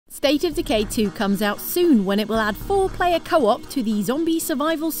State of Decay 2 comes out soon, when it will add 4-player co-op to the zombie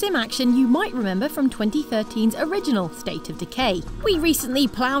survival sim action you might remember from 2013's original State of Decay. We recently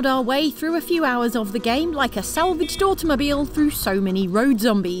ploughed our way through a few hours of the game like a salvaged automobile through so many road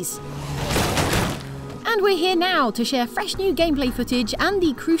zombies. And we're here now to share fresh new gameplay footage and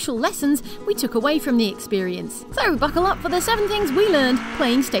the crucial lessons we took away from the experience. So buckle up for the 7 things we learned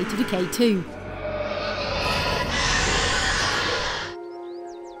playing State of Decay 2.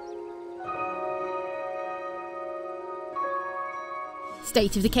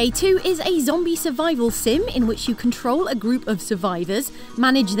 State of Decay 2 is a zombie survival sim in which you control a group of survivors,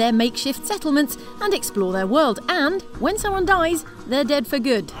 manage their makeshift settlements and explore their world, and when someone dies, they're dead for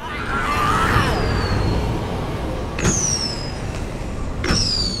good.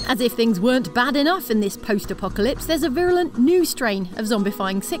 As if things weren't bad enough in this post-apocalypse, there's a virulent new strain of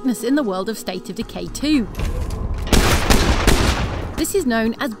zombifying sickness in the world of State of Decay 2. This is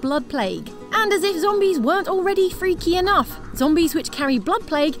known as blood plague. And as if zombies weren't already freaky enough, zombies which carry blood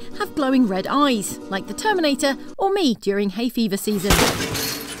plague have glowing red eyes, like the Terminator or me during hay fever season.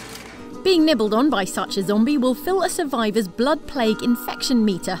 Being nibbled on by such a zombie will fill a survivor's blood plague infection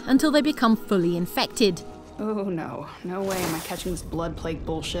meter until they become fully infected. Oh no, no way am I catching this blood plague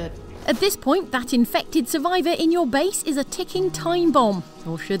bullshit. At this point, that infected survivor in your base is a ticking time bomb.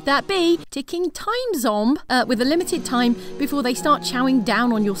 Or should that be, ticking time zomb, with a limited time before they start chowing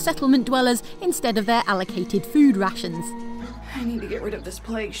down on your settlement dwellers instead of their allocated food rations. I need to get rid of this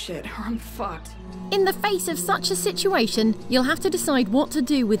plague shit, or I'm fucked. In the face of such a situation, you'll have to decide what to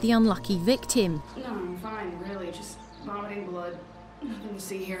do with the unlucky victim. No, I'm fine, really, just vomiting blood. Nothing to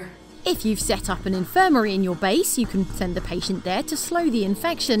see here. If you've set up an infirmary in your base, you can send the patient there to slow the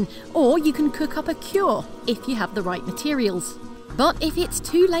infection, or you can cook up a cure if you have the right materials. But if it's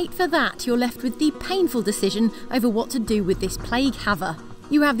too late for that, you're left with the painful decision over what to do with this plague haver.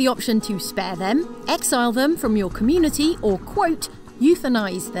 You have the option to spare them, exile them from your community, or, quote,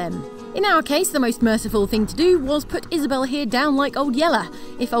 euthanize them. In our case, the most merciful thing to do was put Isabel here down like Old Yeller,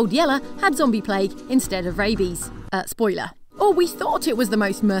 if Old Yeller had zombie plague instead of rabies. Spoiler. Or we thought it was the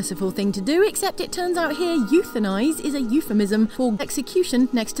most merciful thing to do, except it turns out here euthanize is a euphemism for execution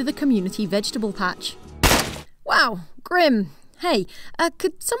next to the community vegetable patch. Wow, grim. Hey,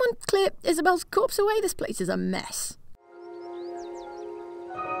 could someone clear Isabel's corpse away? This place is a mess.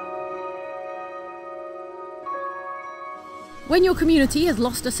 When your community has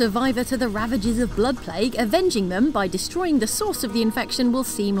lost a survivor to the ravages of blood plague, avenging them by destroying the source of the infection will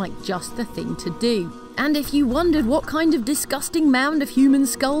seem like just the thing to do. And if you wondered what kind of disgusting mound of human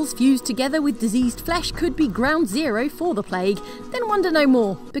skulls fused together with diseased flesh could be ground zero for the plague, then wonder no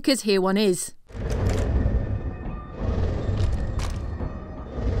more, because here one is.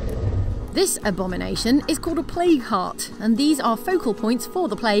 This abomination is called a plague heart, and these are focal points for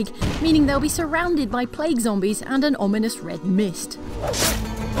the plague, meaning they'll be surrounded by plague zombies and an ominous red mist.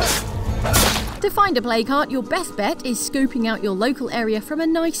 To find a plague heart, your best bet is scoping out your local area from a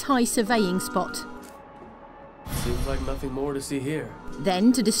nice high surveying spot. Seems like nothing more to see here.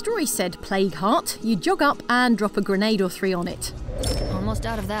 Then, to destroy said plague heart, you jog up and drop a grenade or 3 on it. Almost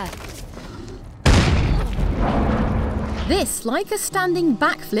out of that. This, like a standing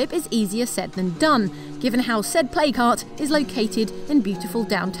backflip, is easier said than done, given how said plague heart is located in beautiful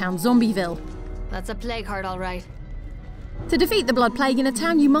downtown Zombieville. That's a plague heart, all right. To defeat the blood plague in a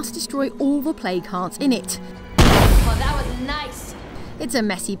town, you must destroy all the plague hearts in it. Oh, that was nice! It's a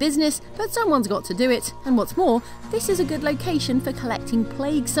messy business, but someone's got to do it, and what's more, this is a good location for collecting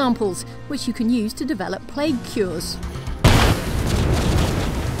plague samples, which you can use to develop plague cures.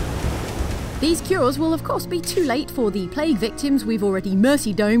 These cures will of course be too late for the plague victims we've already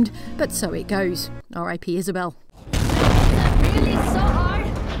mercy-domed, but so it goes. R.I.P. Isabel. Is that really so hard?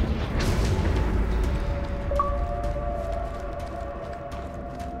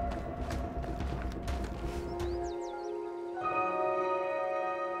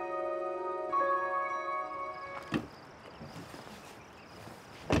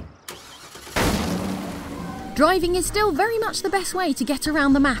 Driving is still very much the best way to get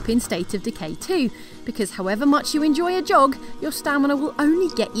around the map in State of Decay 2, because however much you enjoy a jog, your stamina will only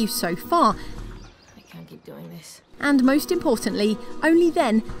get you so far. I can't keep doing this. And most importantly, only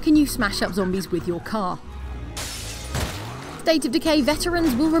then can you smash up zombies with your car. State of Decay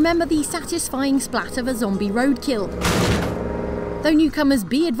veterans will remember the satisfying splat of a zombie roadkill. Though newcomers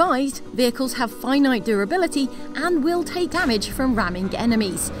be advised, vehicles have finite durability and will take damage from ramming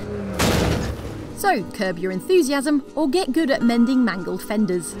enemies. So, curb your enthusiasm or get good at mending mangled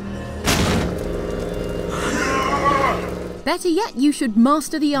fenders. Better yet, you should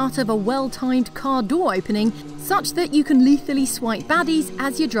master the art of a well-timed car door opening such that you can lethally swipe baddies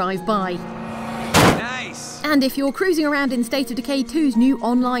as you drive by. Nice! And if you're cruising around in State of Decay 2's new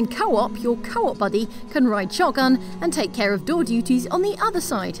online co-op, your co-op buddy can ride shotgun and take care of door duties on the other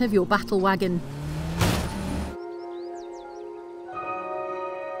side of your battle wagon.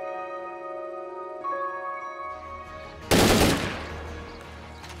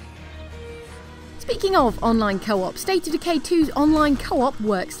 Speaking of online co-op, State of Decay 2's online co-op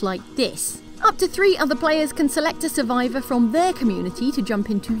works like this. Up to 3 other players can select a survivor from their community to jump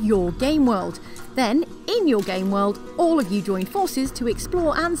into your game world. Then, in your game world, all of you join forces to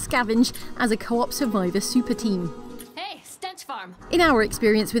explore and scavenge as a co-op survivor super team. Hey, stench farm. In our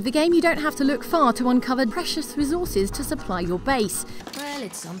experience with the game, you don't have to look far to uncover precious resources to supply your base. Well,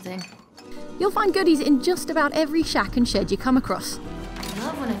 it's something. You'll find goodies in just about every shack and shed you come across. I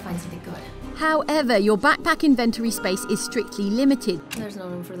love when I find something good. However, your backpack inventory space is strictly limited. There's no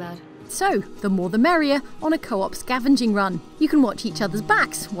room for that. So, the more the merrier on a co-op scavenging run. You can watch each other's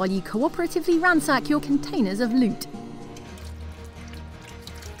backs while you cooperatively ransack your containers of loot.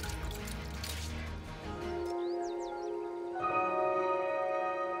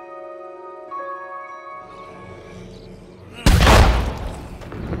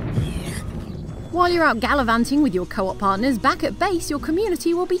 While you're out gallivanting with your co-op partners, back at base your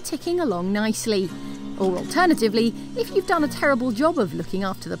community will be ticking along nicely. Or alternatively, if you've done a terrible job of looking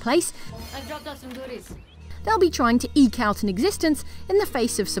after the place, I've dropped off some goodies. they'll be trying to eke out an existence in the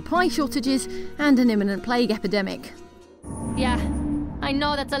face of supply shortages and an imminent plague epidemic. Yeah, I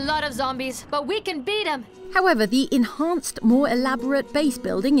know that's a lot of zombies, but we can beat them. However, the enhanced, more elaborate base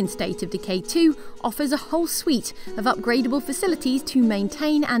building in State of Decay 2 offers a whole suite of upgradable facilities to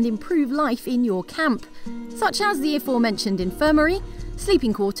maintain and improve life in your camp, such as the aforementioned infirmary,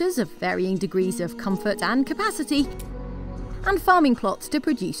 sleeping quarters of varying degrees of comfort and capacity, and farming plots to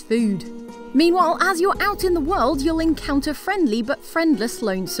produce food. Meanwhile, as you're out in the world, you'll encounter friendly but friendless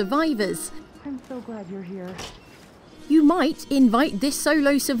lone survivors. I'm so glad you're here. You might invite this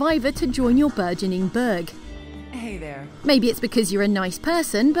solo survivor to join your burgeoning burg. Hey there. Maybe it's because you're a nice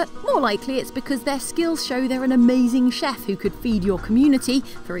person, but more likely it's because their skills show they're an amazing chef who could feed your community,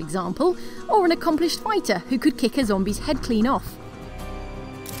 for example, or an accomplished fighter who could kick a zombie's head clean off.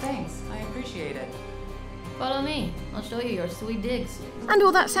 Thanks, I appreciate it. Follow me. I'll show you your sweet digs. And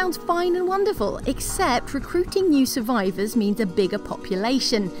all that sounds fine and wonderful, except recruiting new survivors means a bigger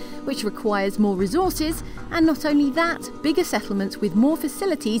population, which requires more resources, and not only that, bigger settlements with more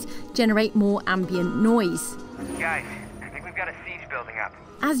facilities generate more ambient noise. Guys, I think we've got a siege building up.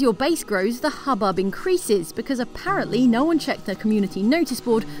 As your base grows, the hubbub increases, because apparently no one checked their community notice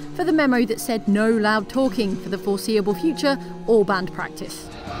board for the memo that said no loud talking for the foreseeable future or band practice.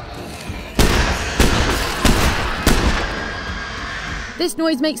 This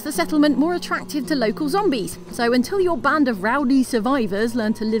noise makes the settlement more attractive to local zombies, so until your band of rowdy survivors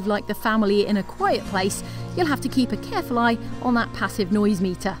learn to live like the family in a quiet place, you'll have to keep a careful eye on that passive noise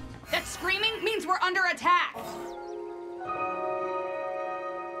meter. That screaming means we're under attack!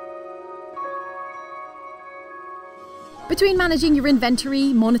 Between managing your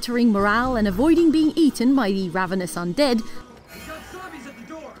inventory, monitoring morale, and avoiding being eaten by the ravenous undead,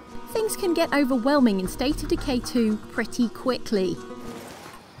 things can get overwhelming in State of Decay 2 pretty quickly.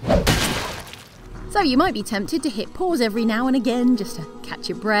 So you might be tempted to hit pause every now and again just to catch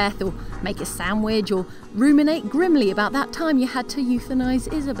your breath, or make a sandwich, or ruminate grimly about that time you had to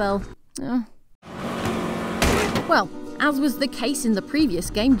euthanize Isabel. Well, as was the case in the previous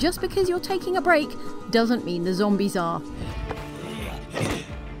game, just because you're taking a break doesn't mean the zombies are.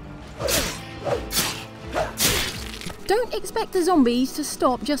 Don't expect the zombies to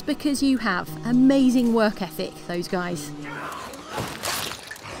stop just because you have. Amazing work ethic, those guys.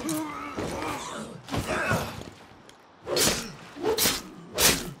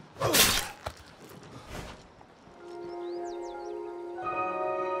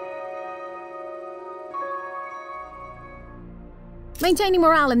 Maintaining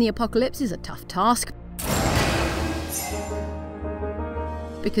morale in the apocalypse is a tough task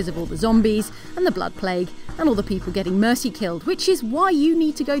because of all the zombies and the blood plague and all the people getting mercy killed, which is why you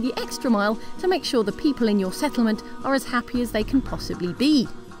need to go the extra mile to make sure the people in your settlement are as happy as they can possibly be.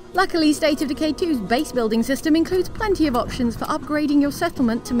 Luckily, State of Decay 2's base building system includes plenty of options for upgrading your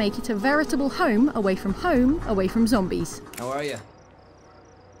settlement to make it a veritable home, away from zombies. How are you?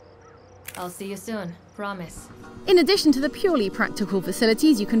 I'll see you soon. Promise. In addition to the purely practical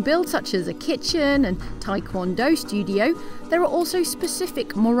facilities you can build, such as a kitchen and taekwondo studio, there are also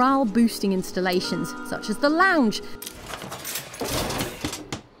specific morale-boosting installations, such as the lounge,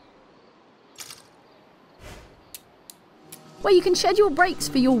 where you can schedule breaks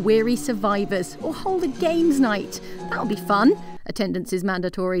for your weary survivors or hold a games night. That'll be fun. Attendance is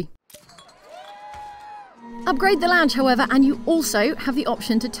mandatory. Upgrade the lounge, however, and you also have the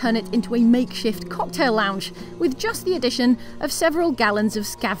option to turn it into a makeshift cocktail lounge with just the addition of several gallons of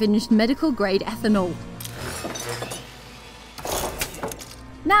scavenged medical-grade ethanol.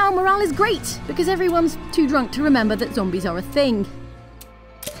 Now morale is great because everyone's too drunk to remember that zombies are a thing.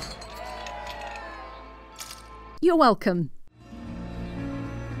 You're welcome.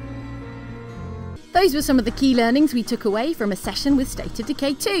 Those were some of the key learnings we took away from a session with State of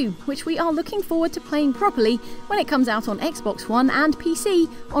Decay 2, which we are looking forward to playing properly when it comes out on Xbox One and PC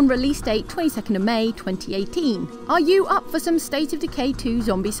on release date 22nd of May 2018. Are you up for some State of Decay 2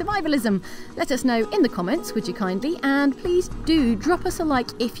 zombie survivalism? Let us know in the comments, would you kindly, and please do drop us a like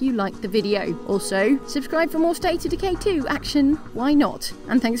if you liked the video. Also, subscribe for more State of Decay 2 action, why not?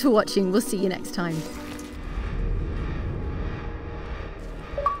 And thanks for watching, we'll see you next time.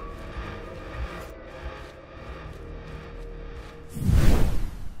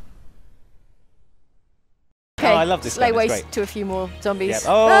 Oh, I love this Lay game. It's waste great. to a few more zombies. Yep.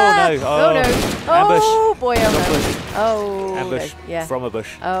 Oh, Ah! no. Oh, no. Ambush. Oh, boy, oh, From no. bush. Oh, Ambush. okay. Yeah. From a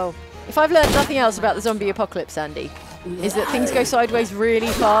bush. Oh. If I've learned nothing else about the zombie apocalypse, Andy, is that things go sideways really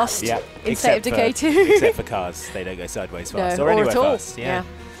fast Yeah. in State of Decay 2. Except for cars. They don't go sideways fast. No, or anywhere at all. fast. Yeah.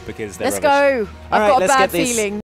 Because they're Let's rubbish. go. I've All right, got a let's bad get these. feeling.